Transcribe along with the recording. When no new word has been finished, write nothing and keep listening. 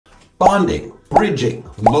Bonding, bridging,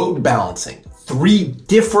 load balancing. 3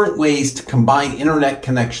 different ways to combine internet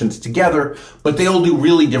connections together, but they all do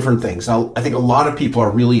really different things. Now, I think a lot of people are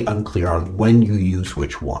really unclear on when you use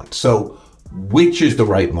which one. So which is the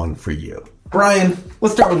right one for you? Brian,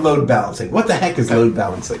 let's start with load balancing. What the heck is load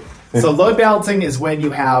balancing? So load balancing is when you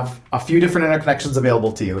have a few different internet connections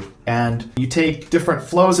available to you, and you take different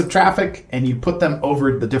flows of traffic and you put them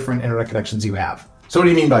over the different internet connections you have. So what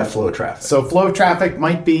do you mean by flow traffic? So flow of traffic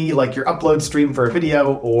might be like your upload stream for a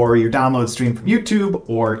video or your download stream from YouTube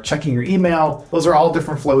or checking your email. Those are all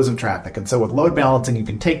different flows of traffic. And so with load balancing, you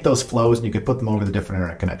can take those flows and you can put them over the different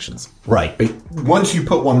internet connections. Right. But once you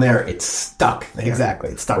put one there, it's stuck there.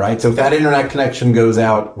 Exactly. It's stuck. Right. So if that internet connection goes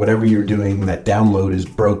out, whatever you're doing, that download is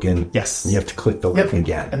broken. Yes. You have to click the link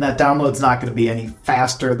again. And that download's not going to be any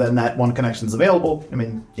faster than that one connection's available. I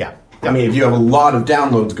mean, yeah. I mean, if you have a lot of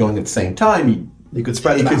downloads going at the same time, you could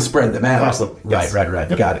spread them out. You could spread them out. Absolutely. Right, Yes. right.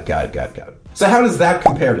 Yep. Got it. So how does that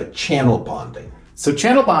compare to channel bonding? So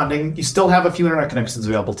channel bonding, you still have a few internet connections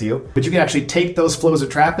available to you, but you can actually take those flows of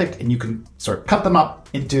traffic and you can sort of cut them up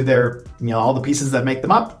into their, all the pieces that make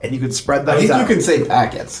them up, and you can spread those out. I think you can say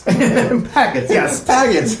packets. Packets, yes.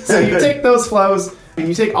 Packets. So you take those flows, and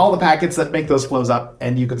you take all the packets that make those flows up,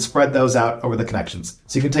 and you can spread those out over the connections.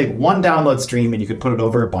 So you can take one download stream and you can put it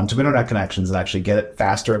over a bunch of internet connections and actually get it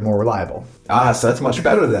faster and more reliable. So that's much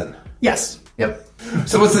better then. Yes. Yep.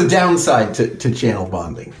 So what's the downside to channel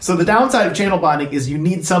bonding? So the downside of channel bonding is you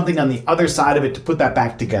need something on the other side of it to put that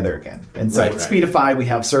back together again. And so with Speedify, we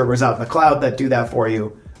have servers out in the cloud that do that for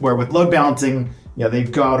you, where with load balancing, they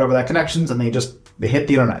go out over that connections and they hit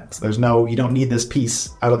the internet. So you don't need this piece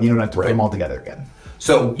out of the internet to put them all together again.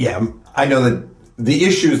 So yeah, I know that the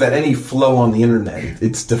issue is that any flow on the internet,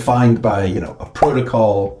 it's defined by, a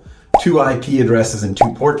protocol, 2 IP addresses and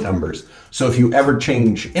 2 port numbers. So if you ever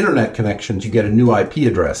change internet connections, you get a new IP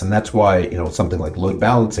address. And that's why, something like load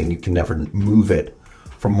balancing, you can never move it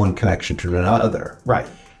from one connection to another. Right.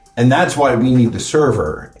 And that's why we need the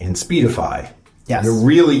server in Speedify. Yes. You're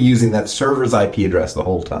really using that server's IP address the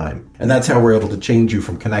whole time. And that's how we're able to change you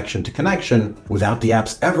from connection to connection without the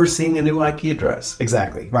apps ever seeing a new IP address.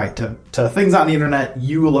 Exactly. Right. To things on the internet,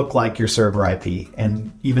 you look like your server IP.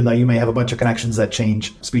 And even though you may have a bunch of connections that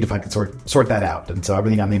change, Speedify can sort that out. And so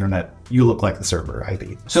everything on the internet, you look like the server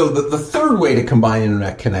IP. So the third way to combine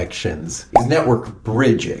internet connections is network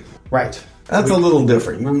bridging. Right. That's a little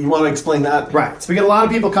different. You want to explain that? Right. So we get a lot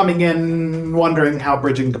of people coming in wondering how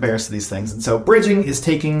bridging compares to these things. And so bridging is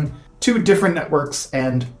taking 2 different networks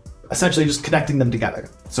and essentially just connecting them together.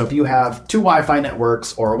 So if you have 2 Wi-Fi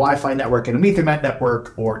networks or a Wi-Fi network and an Ethernet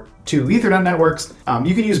network or 2 Ethernet networks,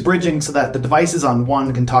 you can use bridging so that the devices on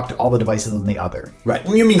one can talk to all the devices on the other. Right.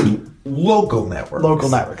 You mean local networks. Local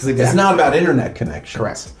networks, exactly. It's not about internet connections.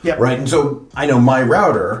 Correct. Yep. Right. And so I know my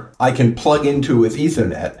router, I can plug into with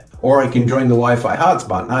Ethernet, or I can join the Wi-Fi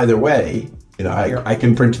hotspot. And either way, I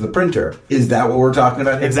can print to the printer. Is that what we're talking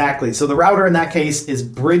about here? Exactly. So the router in that case is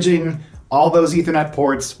bridging all those Ethernet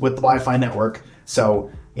ports with the Wi-Fi network.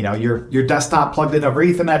 So, your desktop plugged in over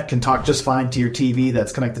Ethernet can talk just fine to your TV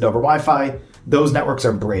that's connected over Wi-Fi. Those networks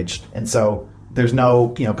are bridged. And so there's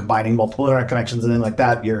no, combining multiple internet connections and anything like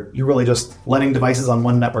that. You're really just letting devices on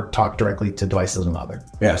one network talk directly to devices on another.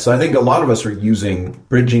 Yeah, so I think a lot of us are using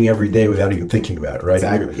bridging every day without even thinking about it, right?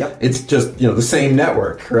 Exactly. Yep. It's just, the same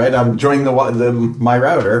network, right? I'm joining my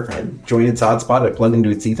router, I join its hotspot, I plug into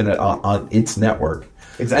its Ethernet on its network.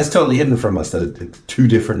 That's totally hidden from us that it's 2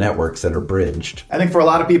 different networks that are bridged. I think for a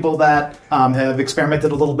lot of people that have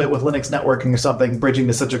experimented a little bit with Linux networking or something, bridging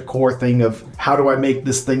is such a core thing of how do I make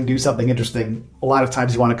this thing do something interesting? A lot of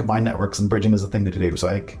times you want to combine networks and bridging is a thing to do. So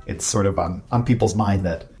I think it's sort of on people's mind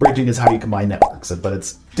that bridging is how you combine networks, but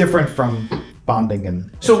it's different from bonding.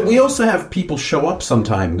 And so we also have people show up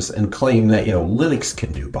sometimes and claim that, Linux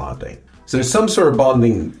can do bonding. So there's some sort of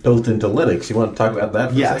bonding built into Linux. You want to talk about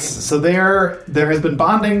that for a second? So there has been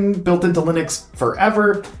bonding built into Linux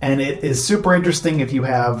forever, and it is super interesting if you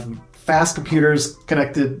have fast computers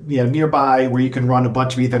connected nearby where you can run a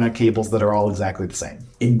bunch of Ethernet cables that are all exactly the same.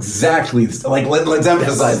 Like, let's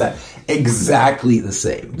emphasize that. Exactly the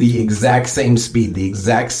same. The exact same speed, the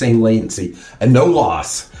exact same latency, and no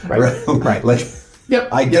loss. Right. Right. Yep.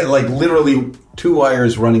 I get literally 2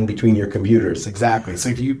 wires running between your computers. Exactly. So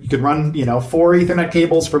if you could run, 4 Ethernet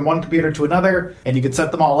cables from one computer to another, and you could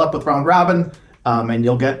set them all up with round robin, and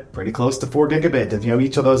you'll get pretty close to 4 gigabit. If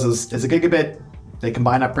each of those is a gigabit, they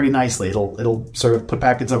combine up pretty nicely. It'll sort of put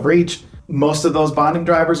packets over each. Most of those bonding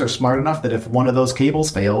drivers are smart enough that if one of those cables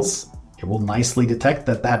fails, it will nicely detect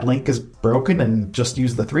that that link is broken and just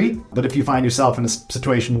use the 3. But if you find yourself in a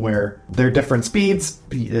situation where they're different speeds,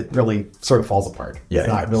 it really sort of falls apart. Yeah,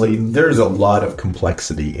 Not really. So there's a lot of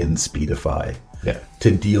complexity in Speedify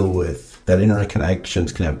to deal with. That internet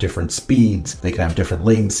connections can have different speeds, they can have different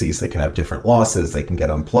latencies, they can have different losses, they can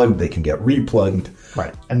get unplugged, they can get replugged.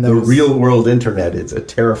 Right. And the real world internet is a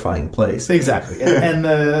terrifying place. Exactly. And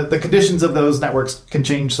the conditions of those networks can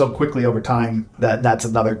change so quickly over time that's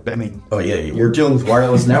another, I mean... Oh yeah, we're dealing with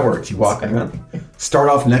wireless networks. You walk around, start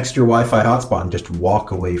off next to your Wi-Fi hotspot and just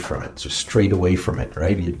walk away from it, just straight away from it,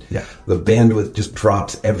 right? The bandwidth just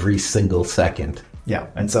drops every single second. Yeah,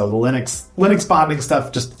 and so the Linux bonding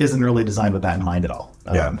stuff just isn't really designed with that in mind at all.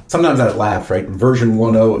 Sometimes I laugh, right? In version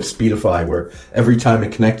 1.0 of Speedify, where every time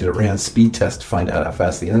it connected, it ran a speed test to find out how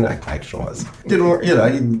fast the internet connection was. Didn't work,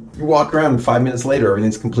 you walk around and 5 minutes later,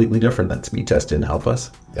 everything's completely different. That speed test didn't help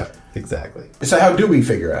us. Yeah, exactly. So how do we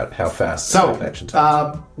figure out how fast the connections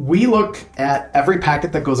are? We look at every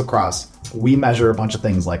packet that goes across. We measure a bunch of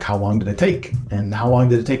things like how long did it take and how long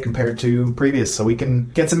did it take compared to previous. So we can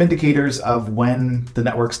get some indicators of when the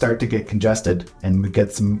networks start to get congested and we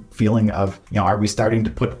get some feeling of, are we starting to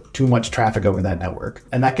put too much traffic over that network?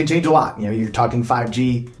 And that can change a lot. You're talking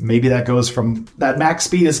 5G. Maybe that goes from that max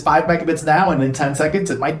speed is 5 megabits now and in 10 seconds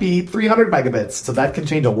it might be 300 megabits. So that can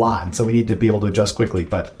change a lot. So we need to be able to adjust quickly.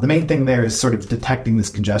 But the main thing there is sort of detecting this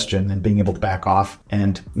congestion and being able to back off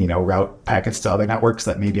and, route packets to other networks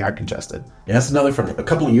that maybe aren't congested. Yeah, that's another from a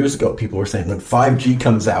couple of years ago. People were saying when 5G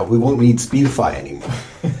comes out, we won't need Speedify anymore.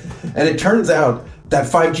 And it turns out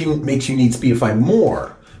that 5G makes you need Speedify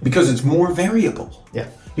more because it's more variable. Yeah.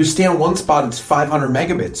 You stay on one spot, it's 500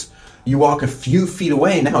 megabits. You walk a few feet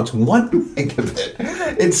away, now it's 1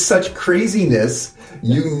 megabit. It's such craziness.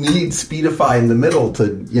 You need Speedify in the middle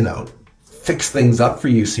to, fix things up for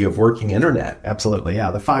you so you have working internet. Absolutely, yeah.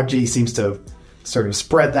 The 5G seems to sort of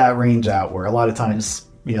spread that range out where a lot of times,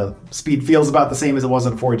 speed feels about the same as it was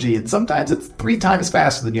on 4G. And sometimes it's 3 times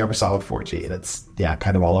faster than you ever saw with 4G. And it's,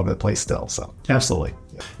 kind of all over the place still. So, absolutely.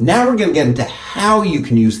 Now we're going to get into how you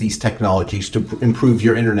can use these technologies to improve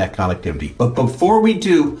your internet connectivity. But before we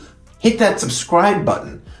do, hit that subscribe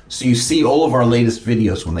button so you see all of our latest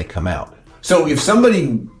videos when they come out. So if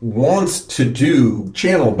somebody wants to do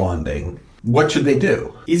channel bonding, what should they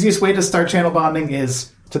do? Easiest way to start channel bonding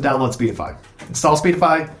is to download Speedify. Install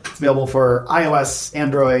Speedify. It's available for iOS,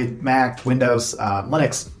 Android, Mac, Windows,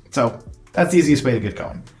 Linux. So that's the easiest way to get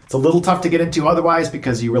going. It's a little tough to get into otherwise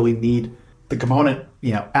because you really need the component,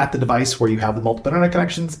 at the device where you have the multiple internet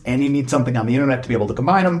connections, and you need something on the internet to be able to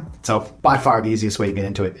combine them. So by far the easiest way to get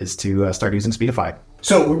into it is to start using Speedify.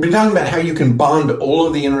 So we've been talking about how you can bond all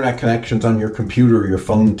of the internet connections on your computer or your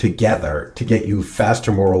phone together to get you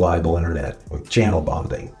faster, more reliable internet with channel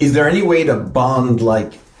bonding. Is there any way to bond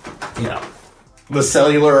the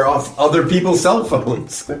cellular off other people's cell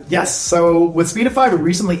phones? Yes. So with Speedify, we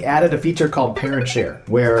recently added a feature called Parent Share,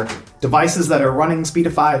 where devices that are running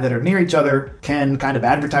Speedify that are near each other can kind of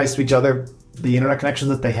advertise to each other the internet connections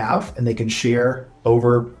that they have, and they can share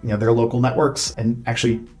over their local networks. And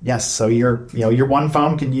actually, yes, so your one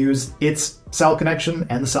phone can use its cell connection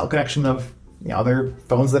and the cell connection of other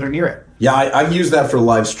phones that are near it. Yeah, I've used that for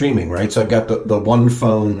live streaming, right? So I've got the one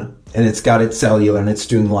phone and it's got its cellular and it's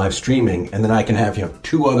doing live streaming, and then I can have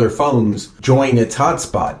 2 other phones join its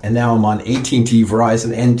hotspot, and now I'm on AT&T,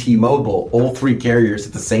 Verizon, and T-Mobile, all 3 carriers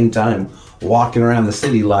at the same time, walking around the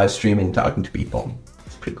city live streaming, talking to people.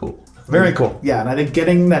 It's pretty cool. Very cool. Yeah, and I think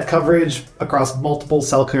getting that coverage across multiple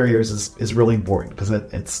cell carriers is really important because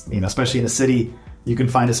it's especially in a city, you can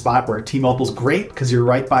find a spot where T-Mobile's great because you're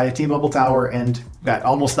right by a T-Mobile tower and got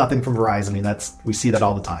almost nothing from Verizon. I mean, we see that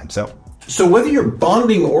all the time. So whether you're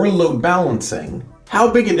bonding or load balancing,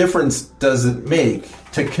 how big a difference does it make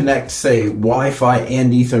to connect, say, Wi-Fi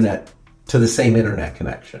and Ethernet to the same internet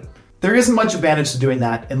connection? There isn't much advantage to doing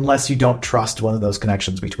that unless you don't trust one of those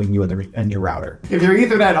connections between you and your router. If your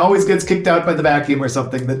Ethernet always gets kicked out by the vacuum or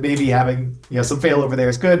something, then maybe having some failover there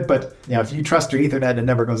is good. But if you trust your Ethernet and it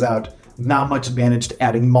never goes out, not much advantage to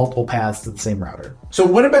adding multiple paths to the same router. So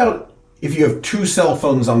what about if you have 2 cell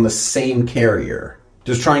phones on the same carrier?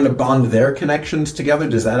 Does trying to bond their connections together,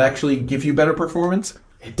 does that actually give you better performance?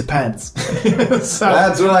 It depends. That's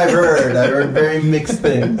what I've heard. I've heard very mixed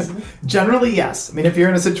things. Generally, yes. I mean, if you're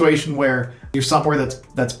in a situation where you're somewhere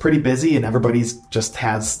that's pretty busy and everybody's just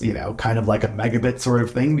has, kind of like a megabit sort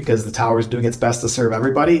of thing because the tower is doing its best to serve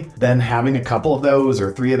everybody, then having a couple of those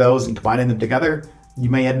or 3 of those and combining them together, you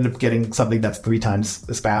may end up getting something that's 3 times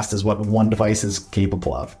as fast as what one device is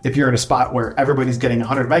capable of. If you're in a spot where everybody's getting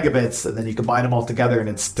 100 megabits and then you combine them all together and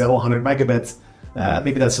it's still 100 megabits,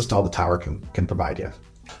 maybe that's just all the tower can provide you.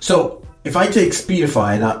 So If I take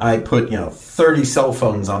Speedify and I put, 30 cell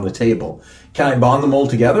phones on the table, can I bond them all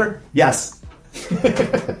together? Yes.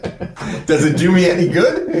 Does it do me any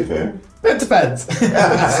good? It depends.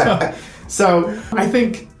 So I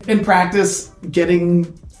think in practice,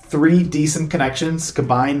 getting 3 decent connections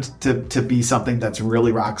combined to be something that's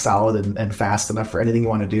really rock solid and fast enough for anything you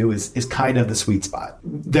want to do is kind of the sweet spot.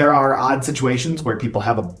 There are odd situations where people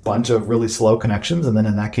have a bunch of really slow connections, and then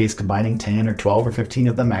in that case, combining 10 or 12 or 15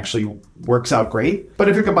 of them actually works out great. But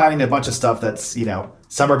if you're combining a bunch of stuff that's,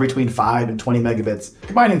 somewhere between 5 and 20 megabits,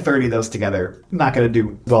 combining 30 of those together, not going to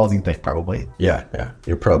do as well as you think, probably. Yeah.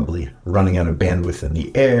 You're probably running out of bandwidth in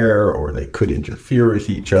the air, or they could interfere with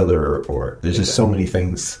each other, or there's just so many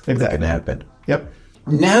things that can happen. Yep.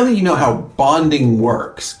 Now that you know how bonding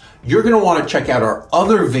works, you're going to want to check out our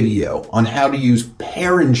other video on how to use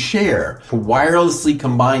pair and share to wirelessly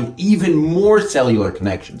combine even more cellular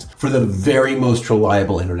connections for the very most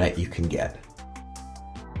reliable internet you can get.